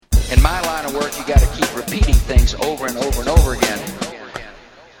In my line of work, you got to keep repeating things over and over and over again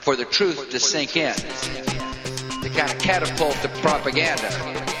for the truth to sink in. To kind of catapult the propaganda.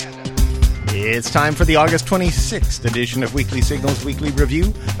 It's time for the August 26th edition of Weekly Signals Weekly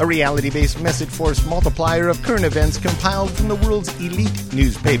Review, a reality-based message force multiplier of current events compiled from the world's elite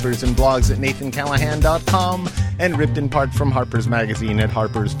newspapers and blogs at NathanCallahan.com and ripped in part from Harper's Magazine at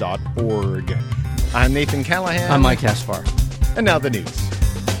harpers.org. I'm Nathan Callahan. I'm Mike Kaspar. And now the news.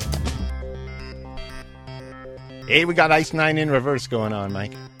 Hey, we got Ice 9 in reverse going on,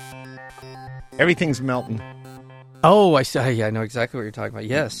 Mike. Everything's melting. Oh, I see. Yeah, I know exactly what you're talking about.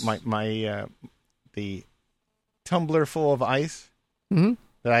 Yes. The tumbler full of ice that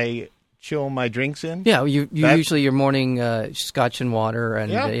I chill my drinks in. Yeah, you usually your morning scotch and water, and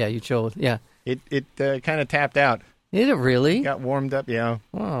you chill. Yeah. It kind of tapped out. Did it really? Got warmed up, yeah.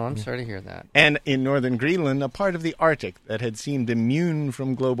 Oh, I'm sorry to hear that. And in northern Greenland, a part of the Arctic that had seemed immune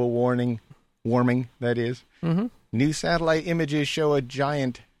from global warming, that is. Mm-hmm. New satellite images show a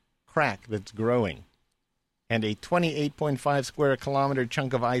giant crack that's growing and a 28.5 square kilometer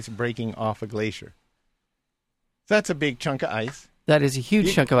chunk of ice breaking off a glacier. That's a big chunk of ice. That is a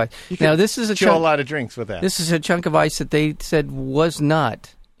huge chunk of ice. Now, this is a lot of drinks with that. This is a chunk of ice that they said was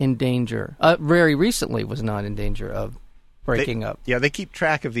not in danger. Very recently was not in danger of breaking up. Yeah, they keep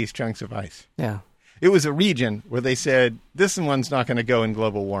track of these chunks of ice. Yeah. It was a region where they said, this one's not going to go in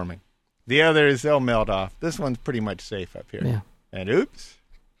global warming. The others, they'll melt off. This one's pretty much safe up here. Yeah. And oops.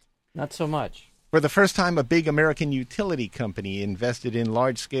 Not so much. For the first time, a big American utility company invested in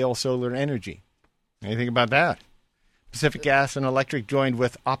large-scale solar energy. Anything about that? Pacific Gas and Electric joined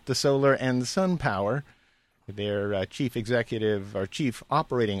with OptiSolar and SunPower. Their chief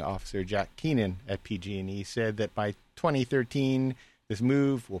operating officer, Jack Keenan at PG&E, said that by 2013, this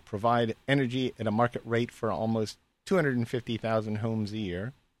move will provide energy at a market rate for almost 250,000 homes a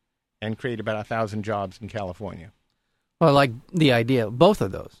year and create about 1,000 jobs in California. Well, I like the idea of both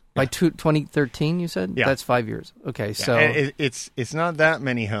of those. By 2013, you said? Yeah. That's 5 years. Okay, yeah. so... And it's not that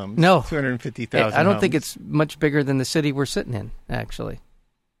many homes. No. 250,000 I don't homes. think it's much bigger than the city we're sitting in, actually.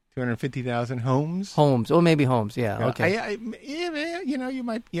 250,000 homes? Homes. Oh, maybe homes, yeah. Okay. You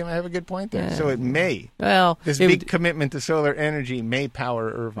might have a good point there. Yeah. So it may. Well... This big commitment to solar energy may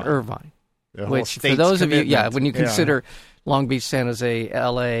power Irvine. Which, for those of you... when you consider Long Beach, San Jose,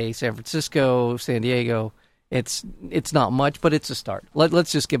 L.A., San Francisco, San Diego... It's not much, but it's a start.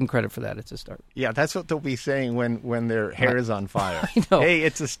 Let's just give them credit for that. It's a start. Yeah, that's what they'll be saying when their hair is on fire. I know. Hey,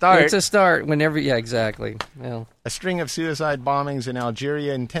 it's a start. It's a start whenever, exactly. Well, a string of suicide bombings in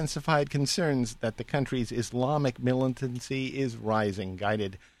Algeria intensified concerns that the country's Islamic militancy is rising,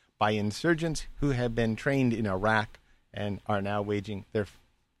 guided by insurgents who have been trained in Iraq and are now waging their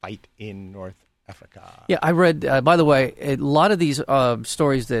fight in North Africa. Yeah, I read, by the way, a lot of these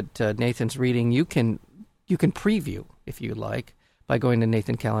stories that Nathan's reading, you can preview, if you like, by going to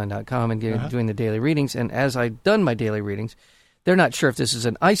NathanCallahan.com and doing the daily readings. And as I've done my daily readings, they're not sure if this is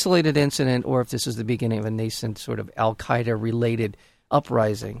an isolated incident or if this is the beginning of a nascent sort of Al-Qaeda-related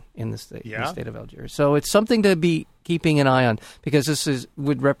uprising in the state of Algeria. So it's something to be keeping an eye on, because this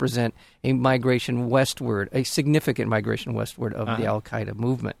would represent a migration westward, a significant migration westward of the Al-Qaeda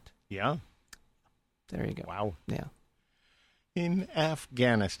movement. Yeah. There you go. Wow. Yeah. In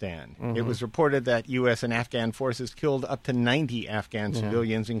Afghanistan, it was reported that U.S. and Afghan forces killed up to 90 Afghan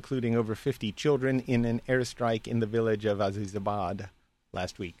civilians, including over 50 children, in an airstrike in the village of Azizabad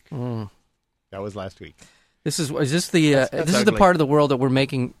last week. That was last week. Is this the part of the world that we're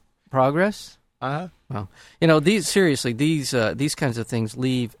making progress? Well, these kinds of things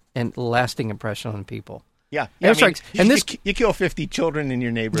leave a lasting impression on people. Yeah, airstrikes. You kill 50 children in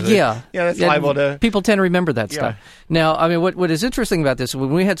your neighborhood. Yeah, that's liable to. People tend to remember that stuff. Now, I mean, what is interesting about this?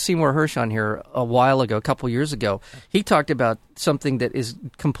 When we had Seymour Hersh on here a while ago, a couple years ago, he talked about something that is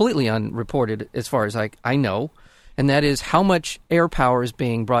completely unreported, as far as I know, and that is how much air power is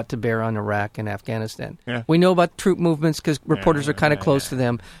being brought to bear on Iraq and Afghanistan. Yeah. We know about troop movements because reporters are kind of close to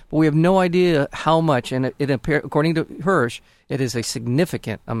them, but we have no idea how much. And according to Hersh, it is a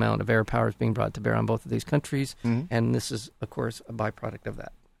significant amount of air power is being brought to bear on both of these countries, and this is, of course, a byproduct of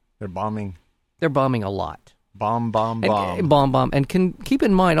that. They're bombing. They're bombing a lot. Bomb. And can keep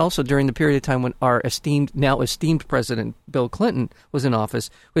in mind also during the period of time when our now esteemed President Bill Clinton was in office,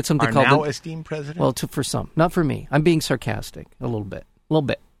 we had something called esteemed president. Well, for some, not for me. I'm being sarcastic a little bit.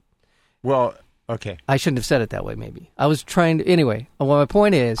 Well, okay. I shouldn't have said it that way. Maybe I was trying to. Anyway, well, my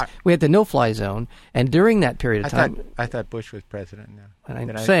point is, we had the no-fly zone, and during that period of time, I thought Bush was president now. And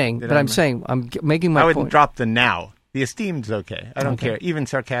I'm making my point. I wouldn't drop the now. The esteemed's okay. I don't care, even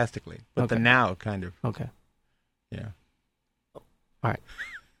sarcastically. But the now kind of. Okay. Yeah. All right.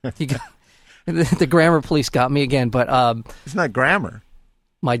 The grammar police got me again, but it's not grammar.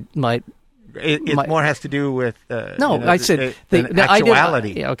 It more has to do with I said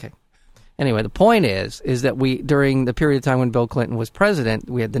actuality. Okay. Anyway, the point is that during the period of time when Bill Clinton was president,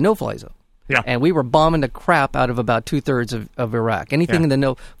 we had the no-fly zone. Yeah. And we were bombing the crap out of about 2/3 of Iraq. Anything in the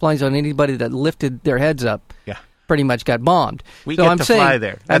no-fly zone, anybody that lifted their heads up pretty much got bombed. We get to fly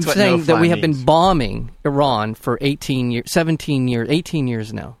there. That's I'm saying that we have been bombing Iran for 18 years, 17 years, 18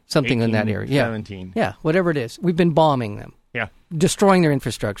 years now, something in that area. Yeah. 17. Yeah, whatever it is. We've been bombing them. Yeah. Destroying their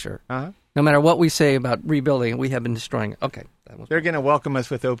infrastructure. Uh-huh. No matter what we say about rebuilding, we have been destroying it. Okay. They're going to welcome us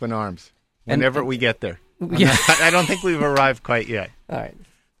with open arms whenever we get there. Yeah. I don't think we've arrived quite yet. All right.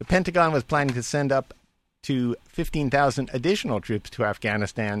 The Pentagon was planning to send up to 15,000 additional troops to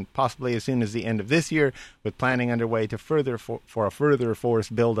Afghanistan, possibly as soon as the end of this year, with planning underway to for a further force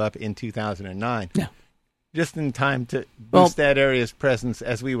buildup in 2009. Yeah. Just in time to boost that area's presence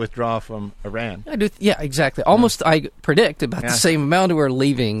as we withdraw from Iran. Yeah, exactly. Almost, I predict about the same amount who are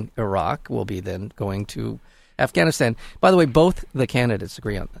leaving Iraq will be then going to Afghanistan. By the way, both the candidates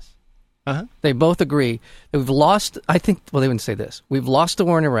agree on this. Uh-huh. They both agree that we've lost, they wouldn't say this. We've lost the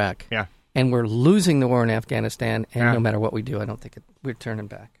war in Iraq, and we're losing the war in Afghanistan, and no matter what we do, I don't think we're turning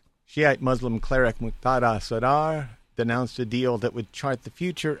back. Shiite Muslim cleric Muqtada Sadar denounced a deal that would chart the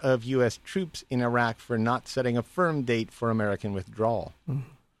future of U.S. troops in Iraq for not setting a firm date for American withdrawal. Mm.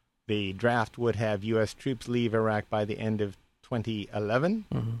 The draft would have U.S. troops leave Iraq by the end of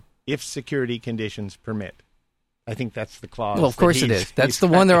 2011 if security conditions permit. I think that's the clause. Well, of course it is. That's the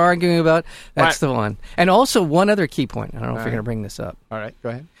one they're arguing about. That's the one. And also one other key point. I don't know if you're going to bring this up. All right, go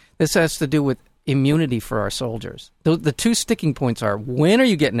ahead. This has to do with immunity for our soldiers. The two sticking points are, when are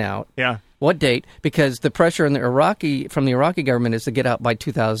you getting out? Yeah. What date? Because the pressure from the Iraqi government is to get out by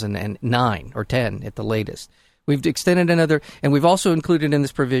 2009 or 10 at the latest. We've extended and we've also included in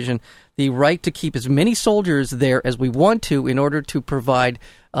this provision the right to keep as many soldiers there as we want to in order to provide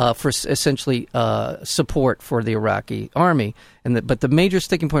for essentially support for the Iraqi army. But the major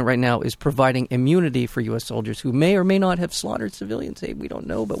sticking point right now is providing immunity for U.S. soldiers who may or may not have slaughtered civilians. Hey, we don't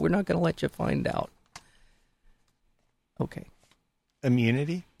know, but we're not going to let you find out. Okay.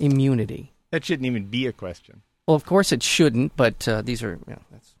 Immunity? Immunity. That shouldn't even be a question. Well, of course it shouldn't, but these are,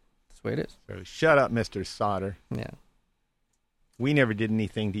 that's the way it is. So shut up, Mr. Sauter. Yeah. We never did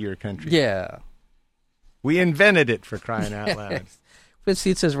anything to your country. Yeah. We invented it, for crying out loud.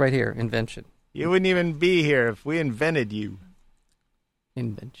 See, it says right here, invention. You wouldn't even be here if we invented you.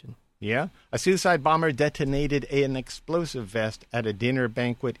 Invention. Yeah. A suicide bomber detonated an explosive vest at a dinner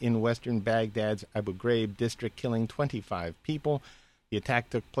banquet in western Baghdad's Abu Ghraib district, killing 25 people. The attack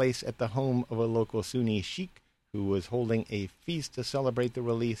took place at the home of a local Sunni sheikh who was holding a feast to celebrate the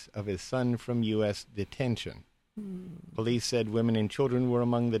release of his son from U.S. detention. Police said women and children were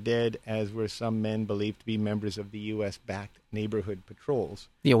among the dead, as were some men believed to be members of the U.S.-backed neighborhood patrols.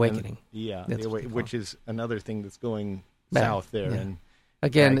 The Awakening. Which is another thing that's going south there. Yeah. And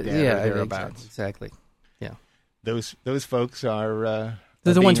again, thereabouts. Exactly. Yeah. Those folks are...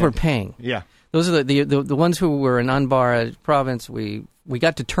 They're the ones we're paying. Yeah. Those are the ones who were in Anbar province. We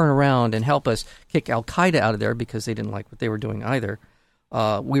got to turn around and help us kick Al-Qaeda out of there because they didn't like what they were doing either.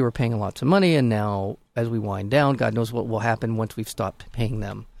 We were paying lots of money, and now as we wind down, God knows what will happen once we've stopped paying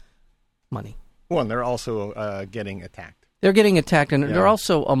them money. Well, and they're also getting attacked. They're getting attacked, and they're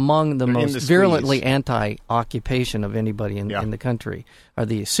also among the most virulently anti-occupation of anybody in the country are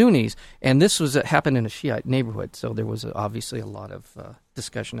the Sunnis. And this happened in a Shiite neighborhood, so there was obviously a lot of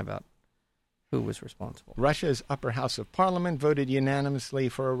discussion about who was responsible. Russia's upper house of parliament voted unanimously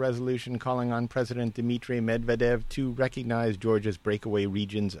for a resolution calling on President Dmitry Medvedev to recognize Georgia's breakaway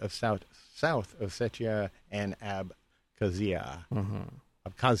regions of South Ossetia and Abkhazia.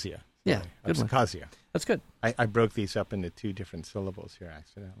 Abkhazia. Yeah, good one. Abkhazia. That's good. I broke these up into two different syllables here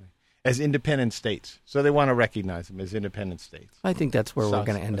accidentally. As independent states. So they want to recognize them as independent states. I think that's where we're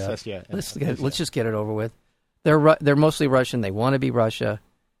going to end up. Let's just get it over with. They're mostly Russian. They want to be Russia.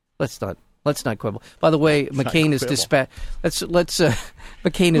 Let's not quibble. By the way, McCain is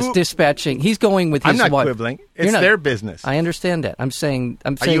McCain is dispatching. He's going with his wife. I'm not quibbling. It's their business. I understand that. I'm saying.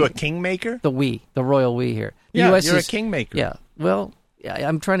 Are you a kingmaker? The royal we here. The US you're a kingmaker. Yeah. Well,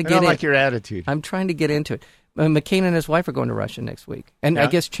 I'm trying to get. I don't like your attitude. I'm trying to get into it. McCain and his wife are going to Russia next week, and I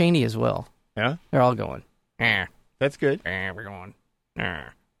guess Cheney as well. Yeah, they're all going. That's good. We're going.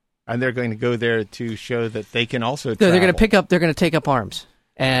 And they're going to go there to show that they can also travel. They're going to pick up. They're going to take up arms.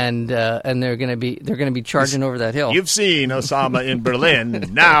 And they're going to be charging over that hill. You've seen Osama in Berlin.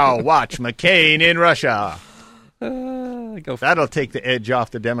 Now watch McCain in Russia. Go for That'll take the edge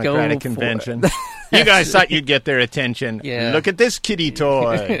off the Democratic Go for convention. it. You guys thought you'd get their attention. Yeah. Look at this kitty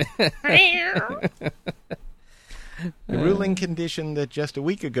toy. The ruling condition that just a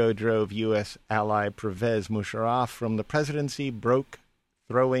week ago drove U.S. ally Pervez Musharraf from the presidency broke,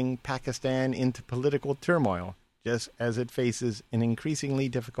 throwing Pakistan into political turmoil, just as it faces an increasingly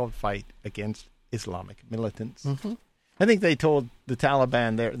difficult fight against Islamic militants. Mm-hmm. I think they told the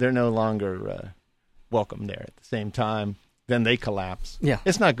Taliban they're no longer welcome there. At the same time, then they collapse. Yeah.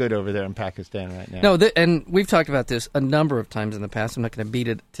 It's not good over there in Pakistan right now. No, and we've talked about this a number of times in the past. I'm not going to beat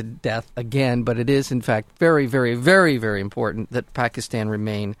it to death again, but it is, in fact, very, very, very, very important that Pakistan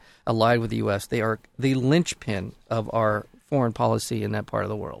remain allied with the U.S. They are the linchpin of our foreign policy in that part of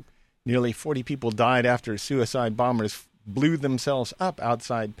the world. Nearly 40 people died after suicide bombers blew themselves up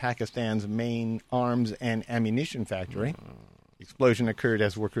outside Pakistan's main arms and ammunition factory. The explosion occurred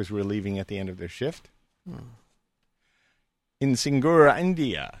as workers were leaving at the end of their shift. In Singapore,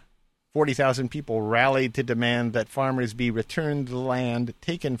 India, 40,000 people rallied to demand that farmers be returned the land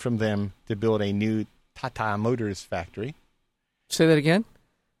taken from them to build a new Tata Motors factory. Say that again?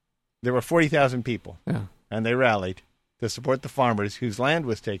 There were 40,000 people, Yeah. and they rallied to support the farmers whose land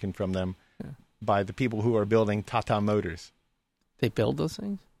was taken from them by the people who are building Tata Motors. They build those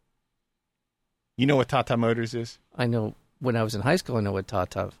things? You know what Tata Motors is? I know. When I was in high school, I know what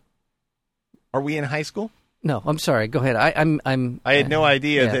Tata. Are we in high school? No, I'm sorry. Go ahead. I had no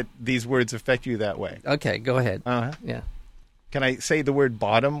idea yeah. that these words affect you that way. Okay, go ahead. Uh-huh. Yeah. Can I say the word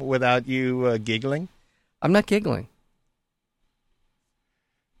bottom without you giggling? I'm not giggling.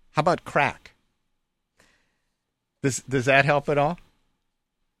 How about crack? Does that help at all?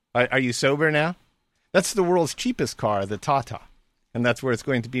 Are you sober now? That's the world's cheapest car, the Tata. And that's where it's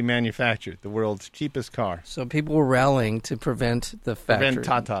going to be manufactured, the world's cheapest car. So people were rallying to prevent the factory Prevent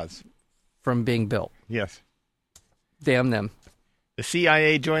Tatas. from being built. Yes. Damn them. The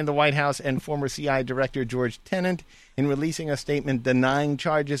CIA joined the White House and former CIA Director George Tenet in releasing a statement denying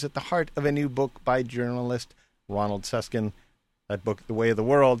charges at the heart of a new book by journalist Ronald Susskind, that book, The Way of the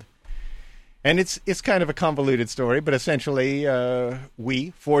World. And it's kind of a convoluted story, but essentially we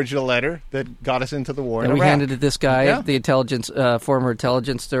forged a letter that got us into the war in And we Iraq. handed it to this guy, Yeah. the former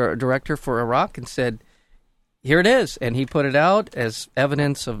intelligence director for Iraq, and said, here it is. And he put it out as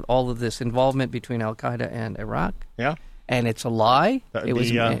evidence of all of this involvement between Al-Qaeda and Iraq. Yeah. And it's a lie. It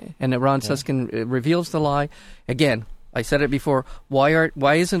was, and Ron Susskind reveals the lie. Again, I said it before. Why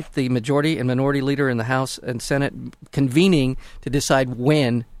isn't the majority and minority leader in the House and Senate convening to decide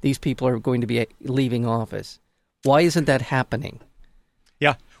when these people are going to be leaving office? Why isn't that happening?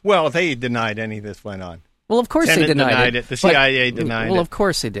 Yeah. Well, they denied any of this went on. Well, of course Tenet they denied it. The CIA denied it. Well, of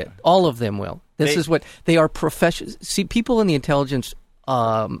course they did. All of them will. This is what they are. See, people in the intelligence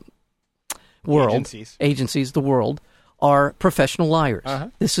world, agencies, the world, are professional liars. Uh-huh.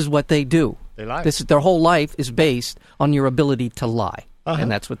 This is what they do. They lie. Their whole life is based on your ability to lie, Uh-huh.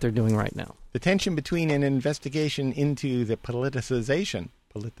 and that's what they're doing right now. The tension between an investigation into the politicization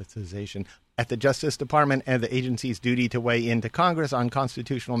at the Justice Department and the agency's duty to weigh into Congress on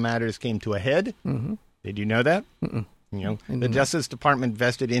constitutional matters came to a head. Mm-hmm. Did you know that? Mm-mm. The Justice Department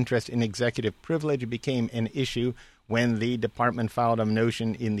vested interest in executive privilege became an issue when the department filed a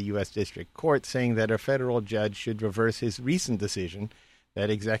motion in the U.S. District Court saying that a federal judge should reverse his recent decision that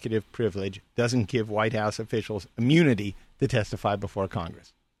executive privilege doesn't give White House officials immunity to testify before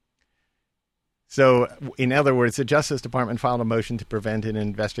Congress. So, in other words, the Justice Department filed a motion to prevent an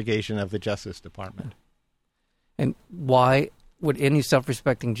investigation of the Justice Department. And why would any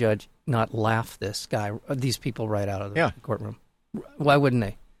self-respecting judge not laugh these people right out of the courtroom? Why wouldn't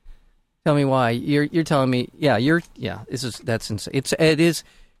they? Tell me why. You're telling me, that's insane. It is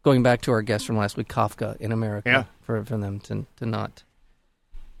going back to our guest from last week, Kafka in America, for them to not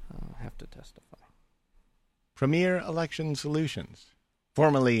have to testify. Premier Election Solutions,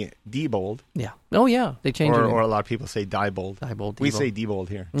 formerly Diebold. Yeah. Oh, yeah. They changed it. Or a lot of people say Diebold. Diebold. We say Diebold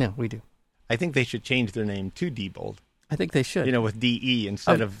here. Yeah, we do. I think they should change their name to Diebold. I think they should. With D-E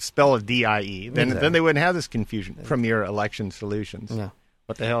instead of spell of D-I-E. Then they wouldn't have this confusion. Premier Election Solutions. Yeah.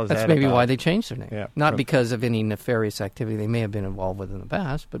 What the hell is that That's maybe about? why they changed their name. Yeah. Not because of any nefarious activity they may have been involved with in the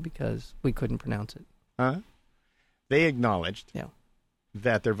past, but because we couldn't pronounce it. They acknowledged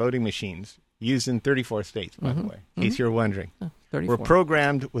that their voting machines, used in 34 states, by the way, in case you're wondering, were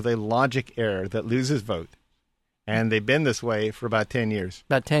programmed with a logic error that loses vote. And they've been this way for about 10 years.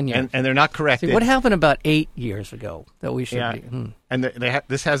 About 10 years. And they're not corrected. See, what happened about 8 years ago that we should be? And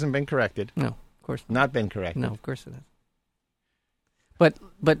this hasn't been corrected. No, of course not. Not been corrected. No, of course it hasn't. But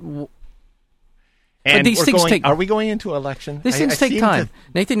And but these things take. Are we going into election? These things take time,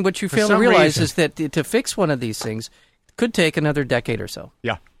 Nathan. What you fail to realize is that to fix one of these things could take another decade or so.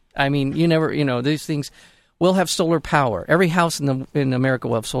 Yeah. I mean, these things will have solar power. Every house in America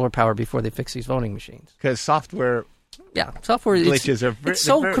will have solar power before they fix these voting machines. Because software glitches are it's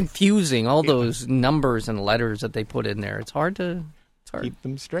so confusing. All those numbers and letters that they put in there. It's hard to keep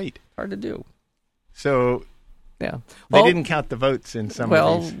them straight. Hard to do. So. Yeah, they didn't count the votes in some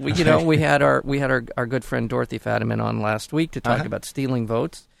of these. Well, we had our good friend Dorothy Fadiman on last week to talk about stealing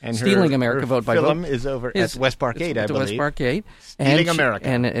votes, and stealing America vote by vote. Film is over at West Park 8, I believe. West Park 8, Stealing America,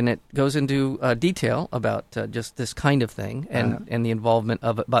 and it goes into detail about just this kind of thing and the involvement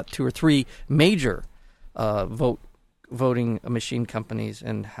of about 2 or 3 major voting machine companies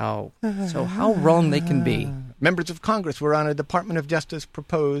and how wrong they can be. Members of Congress were on a Department of Justice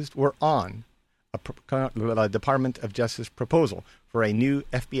Department of Justice proposal for a new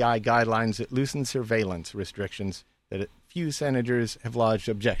FBI guidelines that loosen surveillance restrictions that few senators have lodged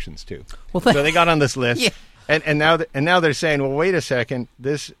objections to. So they got on this list, and now they're saying, well, wait a second,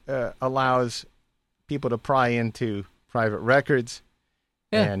 this allows people to pry into private records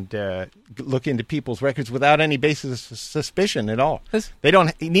and look into people's records without any basis of suspicion at all. They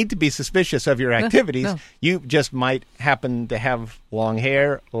don't need to be suspicious of your activities. No. You just might happen to have long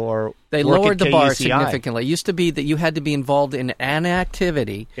hair or they lowered the bar significantly. It used to be that you had to be involved in an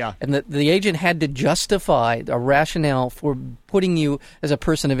activity, and the agent had to justify a rationale for putting you as a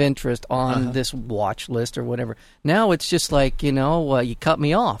person of interest on this watch list or whatever. Now it's just like, you cut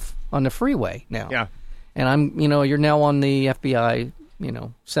me off on the freeway now. Yeah. And I'm, you're now on the FBI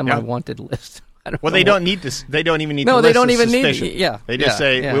semi-wanted list. They don't need to. They don't even need to. No, they don't list even suspicion. need. They just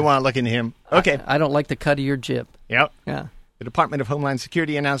say we want to look into him. Okay. I don't like the cut of your jib. Yep. Yeah. The Department of Homeland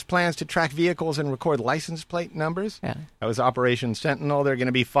Security announced plans to track vehicles and record license plate numbers. Yeah. That was Operation Sentinel. They're going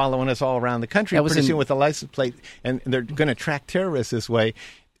to be following us all around the country pretty soon with the license plate, and they're going to track terrorists this way.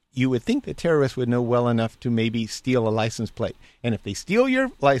 You would think that terrorists would know well enough to maybe steal a license plate. And if they steal your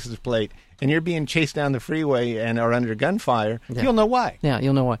license plate and you're being chased down the freeway and are under gunfire, you'll know why. Yeah,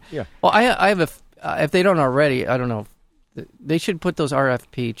 you'll know why. Yeah. Well, I have if they don't already, I don't know. They should put those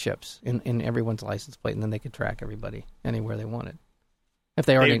RFP chips in everyone's license plate, and then they could track everybody anywhere they wanted. If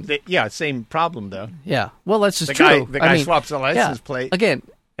they already... same problem, though. Yeah. Well, that's just true. The guy swaps the license plate. Again,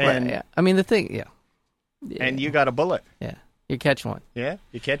 and, I mean, the thing, and you got a bullet. Yeah. You catch one. Yeah,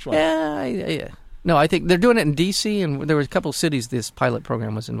 you catch one. Yeah. No, I think they're doing it in D.C., and there were a couple of cities this pilot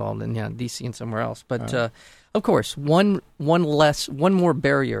program was involved in, D.C. and somewhere else. But, of course, one more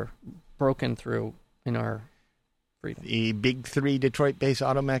barrier broken through in our freedom. The big 3 Detroit-based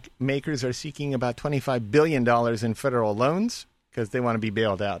automakers are seeking about $25 billion in federal loans because they want to be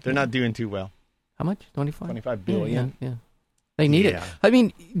bailed out. They're not doing too well. How much? 25? $25 billion. Yeah. They need it. I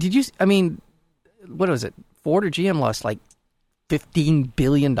mean, what was it? Ford or GM lost like $15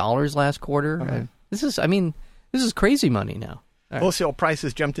 billion last quarter. Okay. This is crazy money now. Right. Wholesale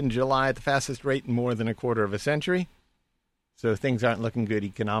prices jumped in July at the fastest rate in more than a quarter of a century. So things aren't looking good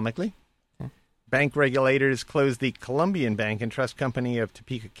economically. Okay. Bank regulators closed the Columbian Bank and Trust Company of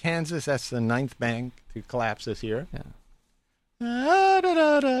Topeka, Kansas. That's the 9th bank to collapse this year. Yeah.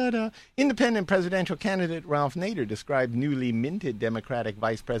 Independent presidential candidate Ralph Nader described newly minted Democratic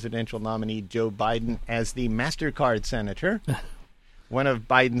vice presidential nominee Joe Biden as the MasterCard senator. One of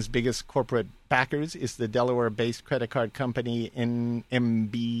Biden's biggest corporate backers is the Delaware-based credit card company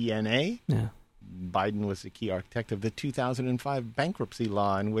MBNA. Yeah. Biden was the key architect of the 2005 bankruptcy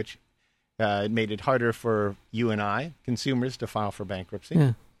law in which it made it harder for you and I, consumers, to file for bankruptcy.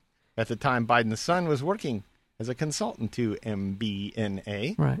 Yeah. At the time, Biden's son was working as a consultant to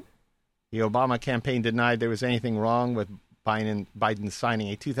MBNA. Right. The Obama campaign denied there was anything wrong with Biden signing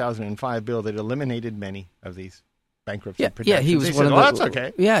a 2005 bill that eliminated many of these bankruptcy protections. Yeah, he was that's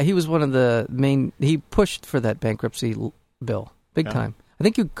okay. Yeah, he was one of the main. He pushed for that bankruptcy bill big time. I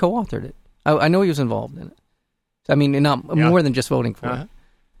think you co-authored it. I know he was involved in it. I mean, more than just voting for it.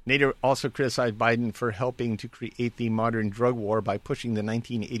 Nader also criticized Biden for helping to create the modern drug war by pushing the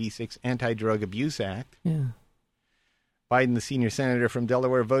 1986 Anti-Drug Abuse Act. Yeah. Biden, the senior senator from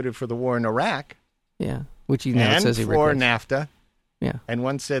Delaware, voted for the war in Iraq. Yeah, which he now says he regrets. regrets. NAFTA. Yeah. And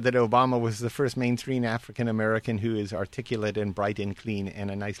once said that Obama was the first mainstream African-American who is articulate and bright and clean and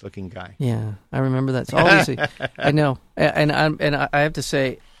a nice-looking guy. Yeah, I remember that. So obviously, I know. And I have to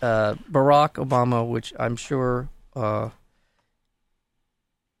say, Barack Obama, which I'm sure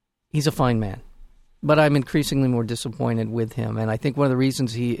he's a fine man, but I'm increasingly more disappointed with him. And I think one of the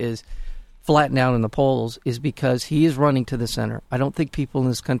reasons he is flattened out in the polls is because he is running to the center. I don't think people in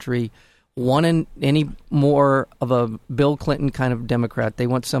this country want any more of a Bill Clinton kind of Democrat. They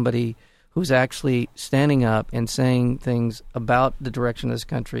want somebody who's actually standing up and saying things about the direction of this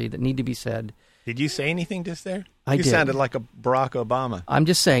country that need to be said. Did you say anything just there? I you did. sounded like a Barack Obama. I'm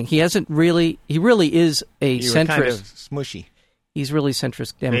just saying he really is a You centrist. were kind of smushy. He's really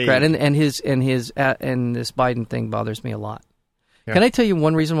centrist Democrat, and this Biden thing bothers me a lot. Yeah. Can I tell you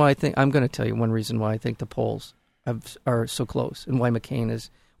one reason why I'm going to tell you one reason why I think the polls are so close, and why McCain is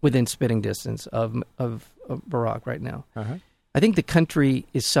within spitting distance of Barack right now. Uh-huh. I think the country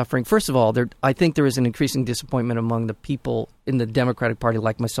is suffering. First of all, I think there is an increasing disappointment among the people in the Democratic Party,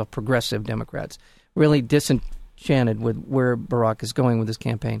 like myself, progressive Democrats, really disenchanted with where Barack is going with his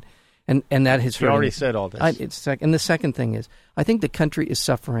campaign. And that has hurt. You already said all this. And the second thing is, I think the country is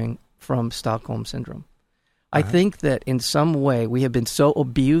suffering from Stockholm Syndrome. I think that in some way we have been so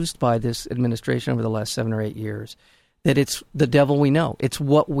abused by this administration over the last 7 or 8 years that it's the devil we know. It's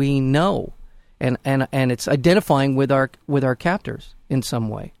what we know, and it's identifying with our captors in some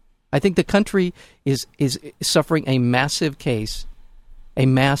way. I think the country is suffering a mass case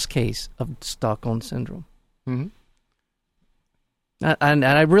of Stockholm Syndrome. Mm-hmm. And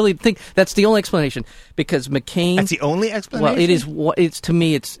I really think that's the only explanation, because McCain. That's the only explanation? Well, it is. It's to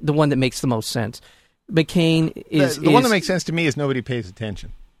me, it's the one that makes the most sense. McCain is the one that makes sense to me is nobody pays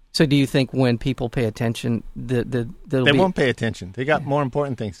attention. So, do you think when people pay attention, they won't pay attention? They got more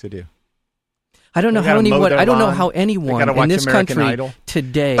important things to do. I don't know how anyone. I don't know how anyone in this American country Idol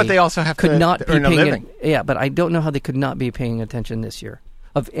today. But they also have could to not earn be a paying living. Yeah, but I don't know how they could not be paying attention this year.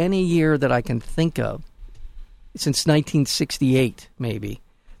 Of any year that I can think of, since 1968, maybe,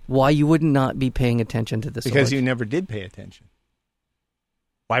 why you would not be paying attention to this? Because election? you never did pay attention.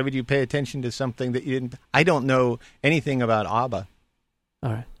 Why would you pay attention to something that you didn't? I don't know anything about ABBA.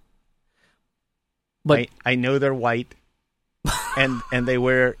 All right. But I know they're white, and they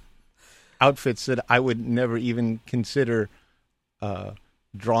wear outfits that I would never even consider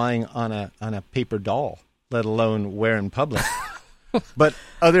drawing on a paper doll, let alone wear in public. But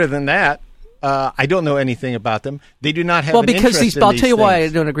other than that, I don't know anything about them. They do not have an because interest in I'll these tell you why I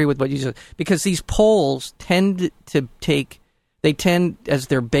things. don't agree with what you said. Because these polls tend to take. They tend as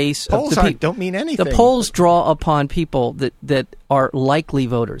their base. Polls don't mean anything. The polls draw upon people that are likely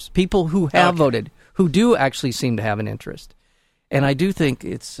voters, people who have voted, who do actually seem to have an interest. And I do think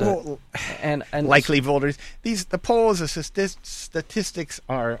it's and likely voters. The polls, the statistics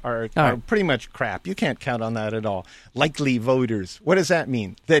are pretty much crap. You can't count on that at all. Likely voters. What does that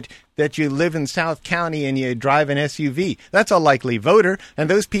mean? That you live in South County and you drive an SUV. That's a likely voter, and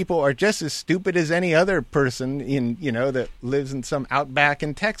those people are just as stupid as any other person that lives in some outback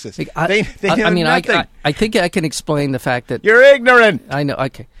in Texas. They know nothing. I think I can explain the fact that you're ignorant. I know.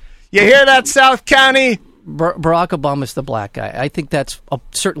 Okay. You hear that, South County? Barack Obama's the black guy. I think that's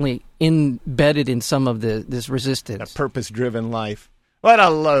certainly embedded in some of this resistance. A purpose-driven life. What a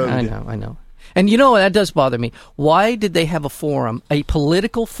load. I know. And that does bother me. Why did they have a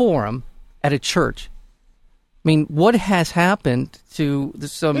political forum at a church? I mean, what has happened to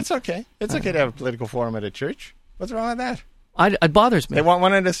some... It's okay. It's okay to have a political forum at a church. What's wrong with that? It bothers me. They want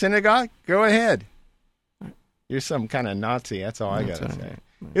one at a synagogue? Go ahead. You're some kind of Nazi. That's all I got to say.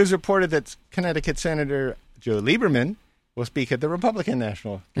 It was reported that Connecticut Senator Joe Lieberman will speak at the Republican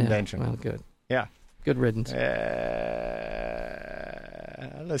National Convention. Well, good. Yeah. Good riddance.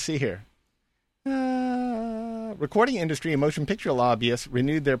 Let's see here. Recording industry and motion picture lobbyists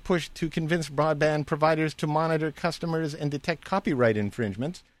renewed their push to convince broadband providers to monitor customers and detect copyright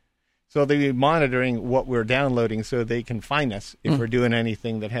infringements. So they'll be monitoring what we're downloading so they can fine us if we're doing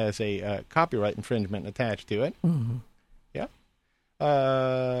anything that has a copyright infringement attached to it. Mm-hmm. Yeah.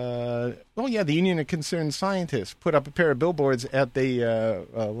 The Union of Concerned Scientists put up a pair of billboards at the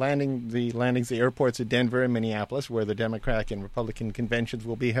landings, the airports at Denver and Minneapolis, where the Democratic and Republican conventions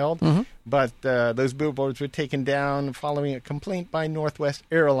will be held. Mm-hmm. But those billboards were taken down following a complaint by Northwest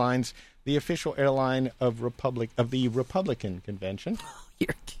Airlines, the official airline of the Republican convention.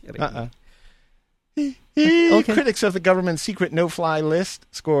 You're kidding. Okay. Critics of the government's secret no-fly list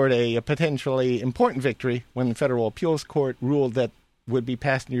scored a potentially important victory when the federal appeals court ruled that would-be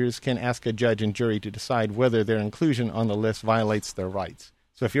passengers can ask a judge and jury to decide whether their inclusion on the list violates their rights.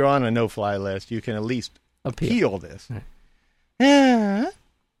 So if you're on a no-fly list, you can at least appeal this. Right.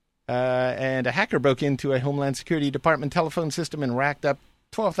 And a hacker broke into a Homeland Security Department telephone system and racked up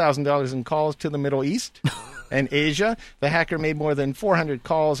 $12,000 in calls to the Middle East and Asia. The hacker made more than 400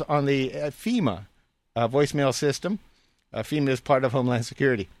 calls on the FEMA voicemail system. FEMA is part of Homeland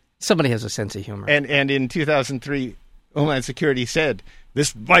Security. Somebody has a sense of humor. And in 2003, Homeland Security said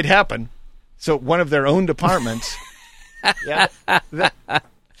this might happen. So one of their own departments.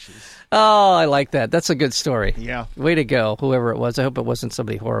 Oh, I like that. That's a good story. Yeah. Way to go, whoever it was. I hope it wasn't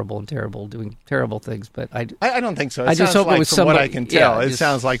somebody horrible and terrible doing terrible things, but I don't think so. I just hope like, it was from somebody. what I can tell, yeah, it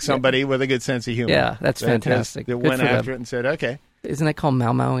sounds like somebody with a good sense of humor. Yeah, that's fantastic. That Good went for them. after it and said, okay. Isn't that called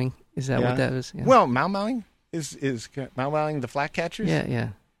mau-mauing? Is that what that is? Yeah. Well, mau-mauing is mau-mauing the flat catchers? Yeah.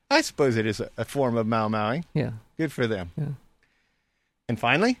 I suppose it is a form of mau-mauing. Yeah. Good for them. Yeah. And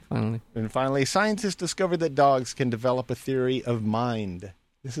finally, Finally, scientists discovered that dogs can develop a theory of mind.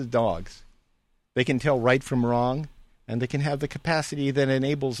 This is dogs. They can tell right from wrong, and they can have the capacity that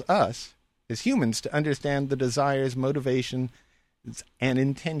enables us, as humans, to understand the desires, motivations, and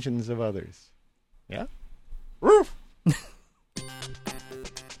intentions of others. Yeah? Roof!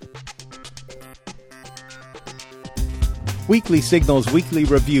 Weekly Signals Weekly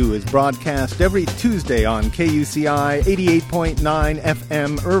Review is broadcast every Tuesday on KUCI 88.9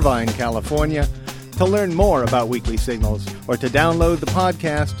 FM, Irvine, California. To learn more about Weekly Signals or to download the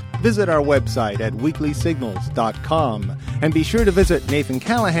podcast, visit our website at weeklysignals.com. And be sure to visit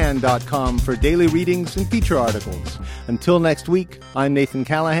nathancallahan.com for daily readings and feature articles. Until next week, I'm Nathan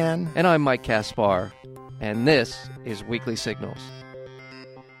Callahan. and I'm Mike Kaspar, and this is Weekly Signals.